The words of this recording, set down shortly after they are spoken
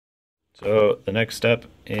So the next step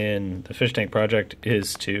in the fish tank project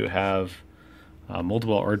is to have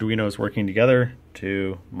multiple Arduinos working together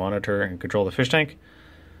to monitor and control the fish tank.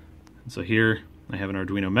 And so here I have an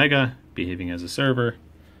Arduino Mega behaving as a server.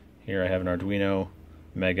 Here I have an Arduino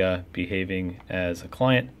Mega behaving as a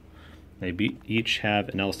client. They each have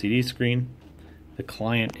an LCD screen. The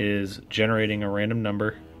client is generating a random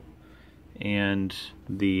number, and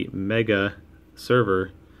the Mega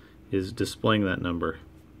server is displaying that number.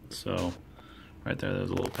 So right there's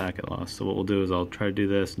a little packet loss. So what we'll do is I'll try to do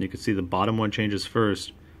this, and you can see the bottom one changes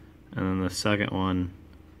first, and then the second one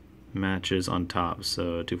matches on top.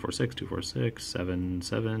 So 246, 246,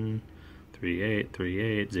 77, 38,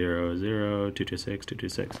 38, 00, 226,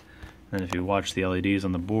 226. And if you watch the LEDs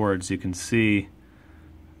on the boards, you can see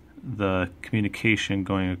the communication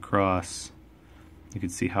going across. You can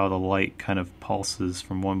see how the light kind of pulses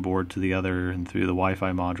from one board to the other and through the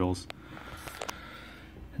Wi-Fi modules.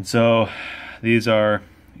 And so these are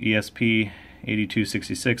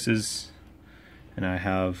Esp8266s, and I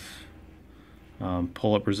have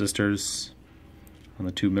pull-up resistors on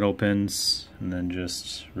the two middle pins, and then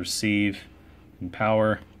just receive and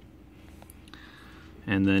power.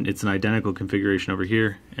 And then it's an identical configuration over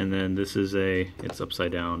here, and then this is it's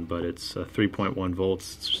upside down, but it's 3.1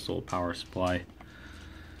 volts. It's just a little power supply.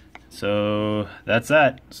 So that's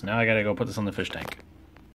that. So now I gotta go put this on the fish tank.